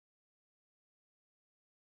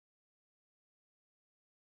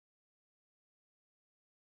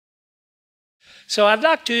So I'd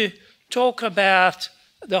like to talk about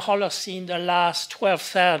the Holocene, the last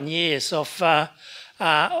 12,000 years of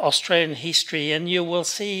Australian history, and you will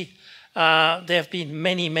see there have been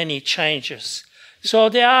many, many changes. So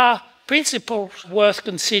there are principles worth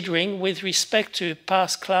considering with respect to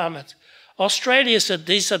past climate. Australia is a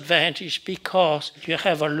disadvantage because you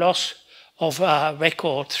have a loss of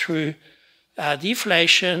record through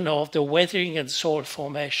deflation of the weathering and soil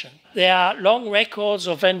formation. There are long records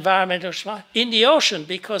of environmental change in the ocean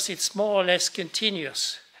because it's more or less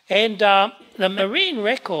continuous. And the marine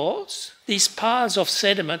records, these piles of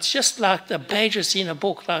sediments, just like the pages in a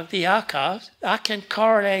book, like the archives, I can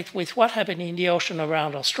correlate with what happened in the ocean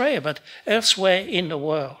around Australia, but elsewhere in the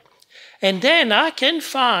world. And then I can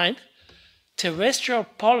find terrestrial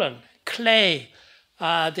pollen, clay,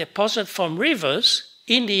 deposit from rivers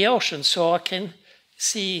in the ocean, so I can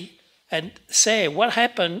see and say what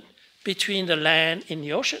happened between the land and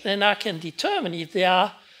the ocean, and I can determine if there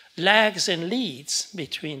are lags and leads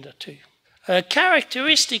between the two. A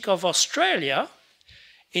characteristic of Australia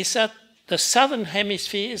is that the southern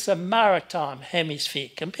hemisphere is a maritime hemisphere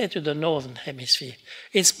compared to the northern hemisphere.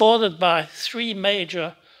 It's bordered by 3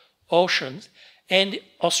 major oceans, and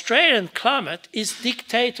Australian climate is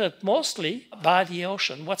dictated mostly by the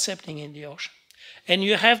ocean, what's happening in the ocean. And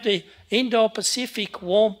you have the Indo-Pacific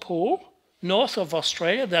warm pool north of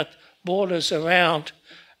Australia that borders around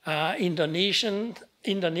Indonesia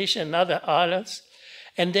and other islands.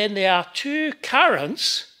 And then there are 2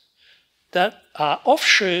 currents that are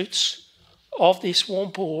offshoots of this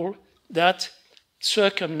warm pool that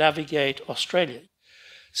circumnavigate Australia.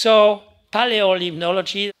 So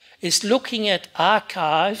palaeontology is looking at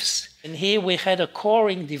archives, and here we had a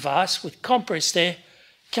coring device with compressed air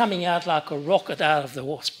coming out like a rocket out of the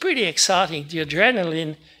wall. It's pretty exciting. The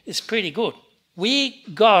adrenaline is pretty good. We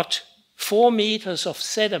got 4 meters of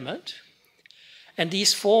sediment, and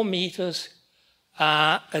these 4 meters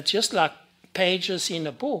are just like pages in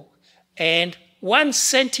a book, and 1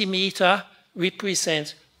 centimeter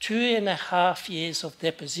represents 2.5 years of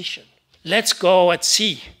deposition. Let's go at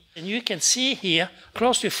sea. And you can see here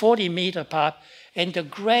close to 40-meter pipe, and the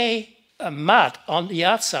grey mud on the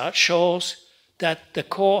outside shows that the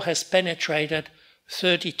core has penetrated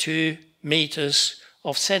 32 meters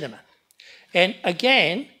of sediment. And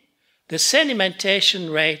again, the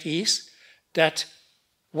sedimentation rate is that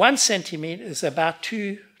 1 centimeter is about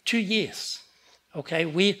two years.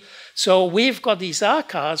 Okay, so we've got these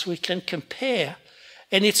archives we can compare,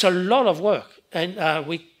 and it's a lot of work. And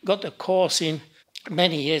we got the course in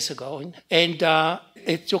many years ago, and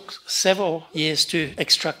it took several years to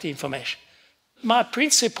extract the information. My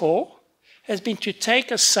principle has been to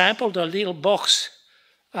take a sample, the little box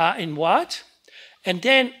in white, and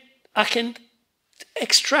then I can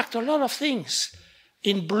extract a lot of things.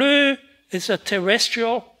 In blue is a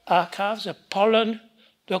terrestrial archives, the pollen,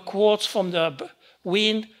 the quartz from the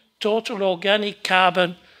wind, total organic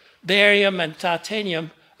carbon, barium and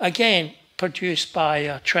titanium, again produced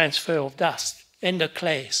by transfer of dust, and the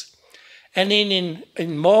clays. And then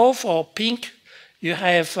in mauve or pink, you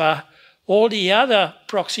have all the other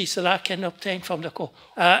proxies that I can obtain from the core.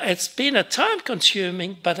 It's been a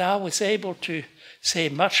time-consuming, but I was able to say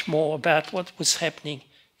much more about what was happening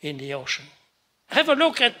in the ocean. Have a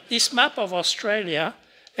look at this map of Australia,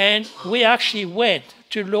 and we actually went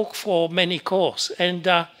to look for many cores. And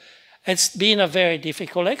it's been a very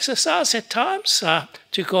difficult exercise at times.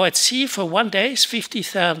 To go at sea for 1 day is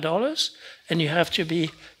 $50,000, and you have to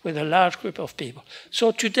be with a large group of people.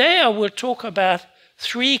 So today I will talk about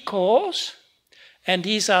 3 cores, and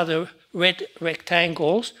these are the red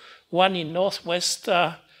rectangles, one in northwest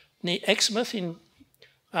near Exmouth in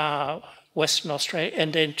Western Australia,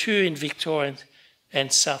 and then 2 in Victoria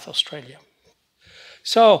and South Australia.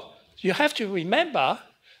 So you have to remember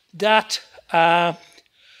that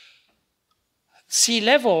sea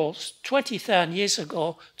levels, 20,000 years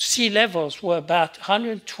ago, sea levels were about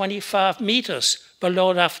 125 meters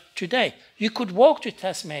below that today. You could walk to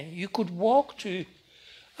Tasmania, you could walk to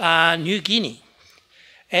New Guinea.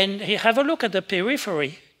 And you have a look at the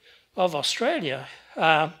periphery of Australia.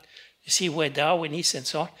 You see where Darwin is and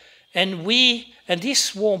so on. And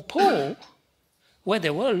this warm pool, where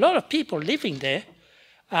there were a lot of people living there,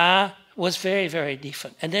 was very, very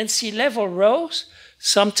different. And then sea level rose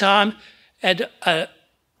sometime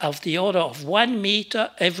of the order of 1 meter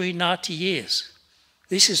every 90 years.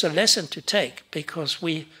 This is a lesson to take because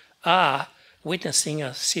we are witnessing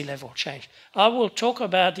a sea level change. I will talk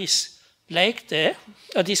about this lake there,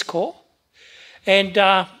 this core, and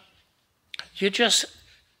you just,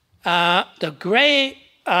 the grey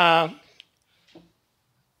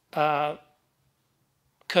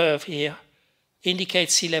curve here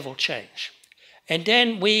indicates sea level change. And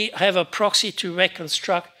then we have a proxy to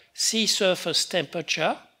reconstruct sea surface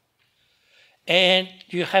temperature. And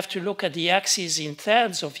you have to look at the axis in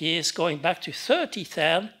thousands of years, going back to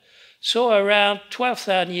 30,000. So around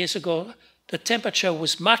 12,000 years ago, the temperature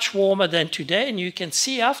was much warmer than today. And you can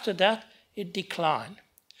see after that, it declined.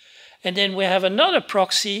 And then we have another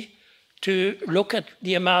proxy to look at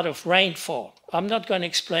the amount of rainfall. I'm not going to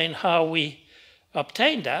explain how we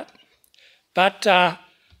obtain that. But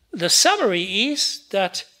the summary is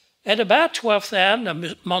that at about 12,000, a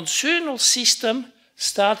monsoonal system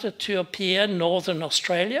started to appear in northern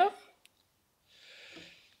Australia.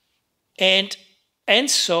 And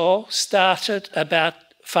ENSO started about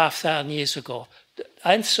 5,000 years ago.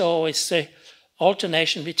 ENSO is the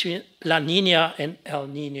alternation between La Nina and El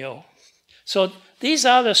Nino. So these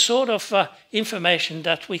are the sort of information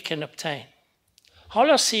that we can obtain.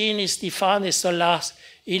 Holocene is defined as the last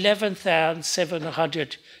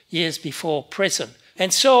 11,700 years before present.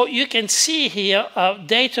 And so you can see here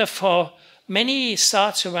data for many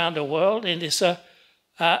sites around the world, and there's a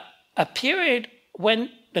period when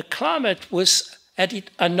the climate was at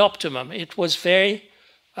an optimum. It was very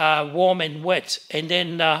warm and wet. And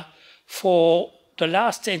then for the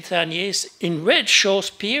last 10,000 years, in red shows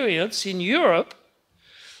periods in Europe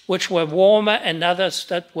which were warmer and others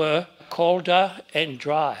that were colder and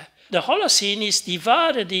dry. The Holocene is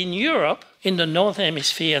divided in Europe, in the Northern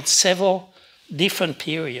Hemisphere, in several different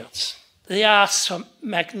periods. There are some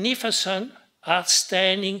magnificent,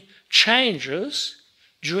 outstanding changes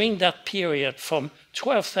during that period from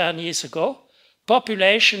 12,000 years ago.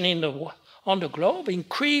 Population on the globe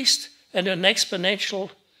increased at an exponential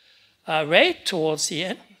rate towards the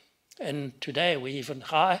end, and today we're even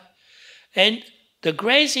higher. And the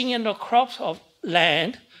grazing and the crops of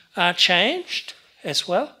land are changed as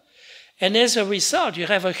well. And as a result, you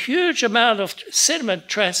have a huge amount of sediment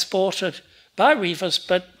transported by rivers,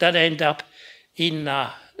 but that end up in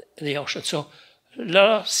the ocean. So a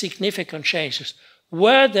lot of significant changes.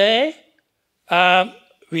 Were they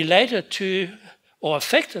related to or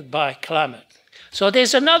affected by climate? So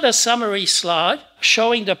there's another summary slide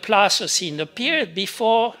showing the Pleistocene, the period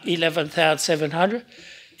before 11,700.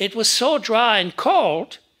 It was so dry and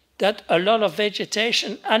cold that a lot of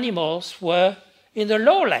vegetation, animals were in the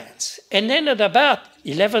lowlands. And then at about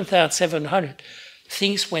 11,700,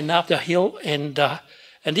 things went up the hill, and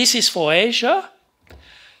this is for Asia.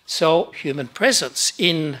 So human presence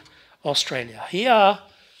in Australia. Here are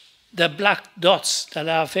the black dots that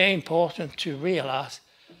are very important to realize.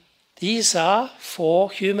 These are for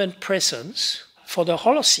human presence for the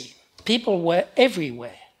Holocene. People were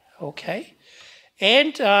everywhere, okay?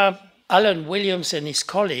 And Alan Williams and his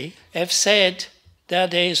colleague have said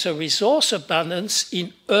that there is a resource abundance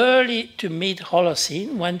in early to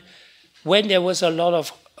mid-Holocene when there was a lot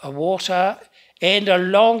of water and a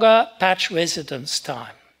longer patch residence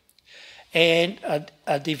time and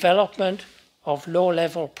a development of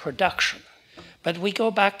low-level production. But we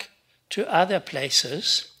go back to other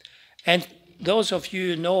places, and those of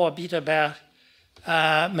you who know a bit about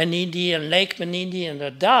Menindee and Lake Menindee and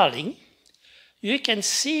the Darling, you can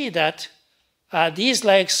see that these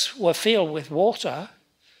lakes were filled with water,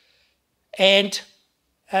 and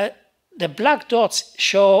the black dots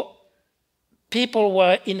show people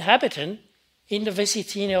were inhabitant in the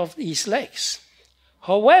vicinity of these lakes.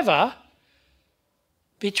 However,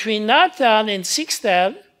 between 9,000 and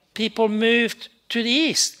 6,000, people moved to the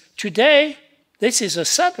east. Today, this is a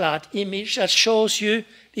satellite image that shows you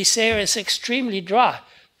this area is extremely dry.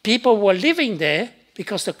 People were living there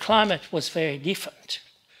because the climate was very different.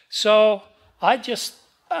 So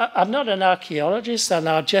I'm not an archaeologist, and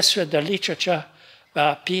I just read the literature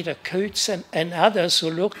by Peter Coates and others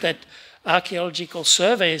who looked at archaeological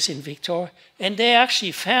surveys in Victoria, and they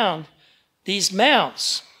actually found these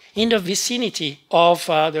mounds in the vicinity of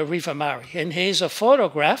the River Murray. And here's a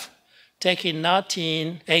photograph taken in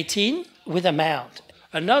 1918 with a mound.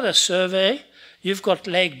 Another survey, you've got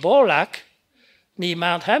Lake Borlaug near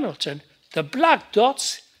Mount Hamilton. The black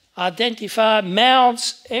dots identify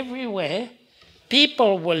mounds everywhere.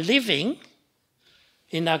 People were living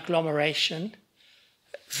in agglomeration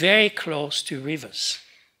very close to rivers.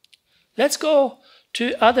 Let's go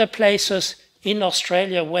to other places in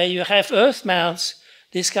Australia where you have earth mounds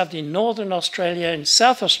discovered in Northern Australia, in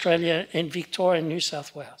South Australia, in Victoria and New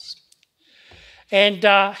South Wales. And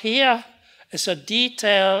here is a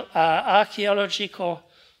detailed archaeological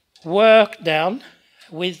work done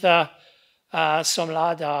with some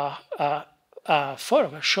LiDAR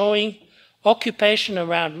photographs showing occupation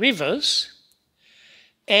around rivers.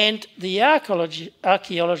 And the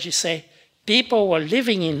archaeologists say people were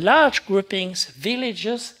living in large groupings,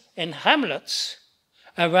 villages and hamlets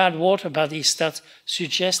around water bodies that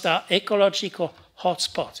suggest our ecological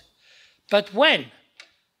hotspot. But when?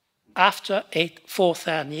 After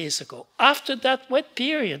 4,000 years ago. After that wet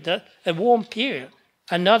period, a warm period.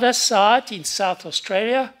 Another site in South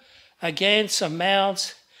Australia, again some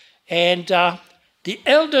mounds, and the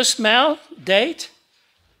eldest mound dates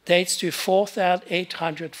to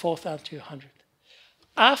 4,800, 4,200.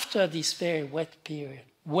 After this very wet period,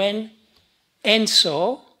 when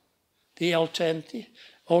ENSO, the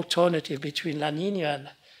alternative between La Nina and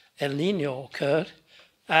El Nino occurred,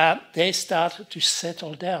 they started to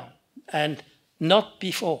settle down, and not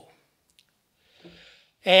before.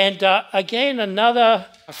 And again, another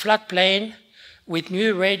floodplain with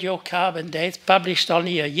new radiocarbon dates published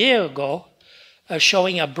only a year ago,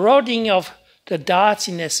 showing a broadening of the diets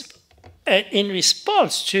in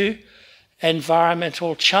response to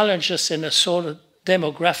environmental challenges and assorted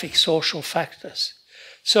demographic social factors.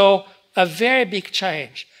 So a very big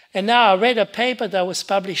change. And now I read a paper that was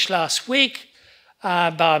published last week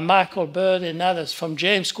by Michael Bird and others from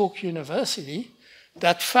James Cook University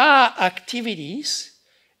that fire activities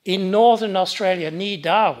in northern Australia near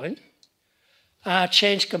Darwin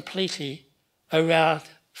changed completely around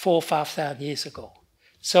 4,000 or 5,000 years ago.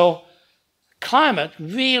 So climate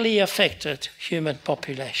really affected human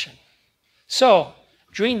population. So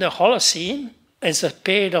during the Holocene, as a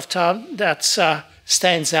period of time that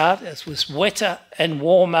stands out, it was wetter and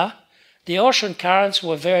warmer. The ocean currents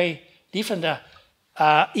were very different. The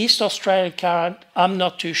East Australian current, I'm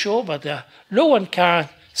not too sure, but the Lower current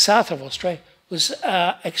south of Australia was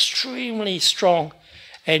extremely strong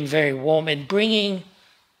and very warm, and bringing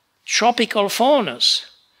tropical faunas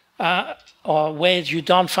or where you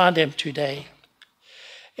don't find them today.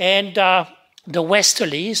 And the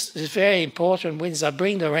westerlies, the very important winds that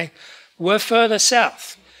bring the rain, were further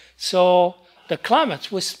south. So the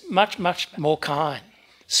climate was much, much more kind.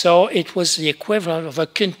 So it was the equivalent of a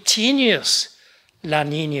continuous La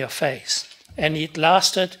Nina phase. And it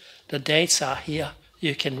lasted, the dates are here,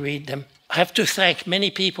 you can read them. I have to thank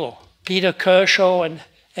many people, Peter Kershaw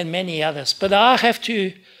and many others. But I have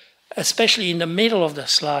to, especially in the middle of the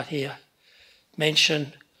slide here,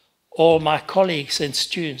 mention all my colleagues and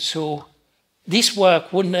students who this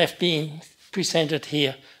work wouldn't have been presented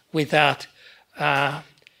here without their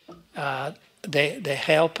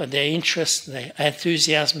help and their interest and their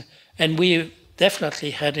enthusiasm. And we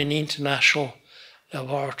definitely had an international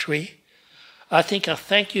laboratory. I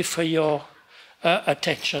thank you for your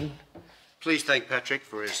attention. Please thank Patrick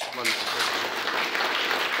for his wonderful